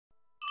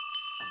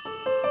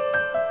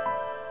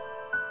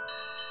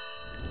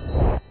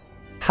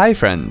Hi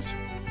friends!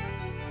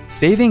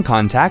 Saving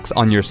contacts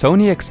on your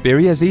Sony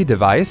Xperia Z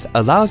device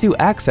allows you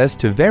access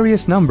to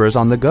various numbers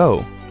on the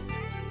go.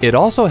 It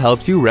also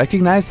helps you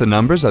recognize the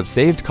numbers of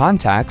saved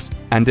contacts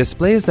and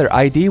displays their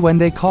ID when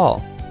they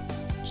call.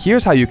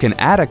 Here's how you can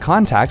add a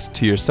contact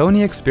to your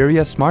Sony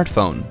Xperia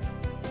smartphone.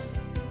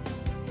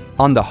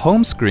 On the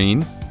home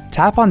screen,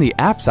 tap on the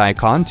Apps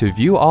icon to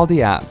view all the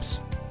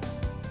apps.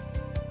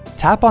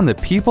 Tap on the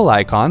People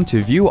icon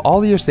to view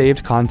all your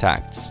saved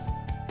contacts.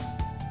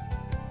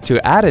 To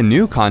add a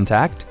new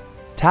contact,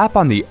 tap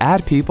on the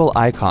Add People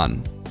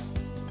icon.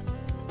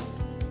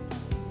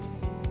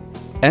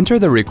 Enter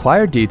the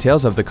required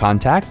details of the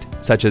contact,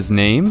 such as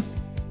name,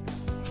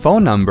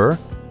 phone number,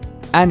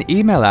 and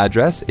email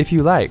address if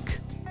you like.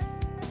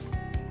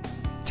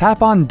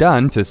 Tap on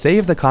Done to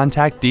save the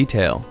contact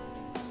detail.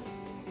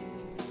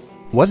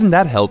 Wasn't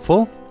that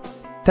helpful?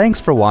 Thanks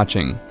for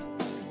watching.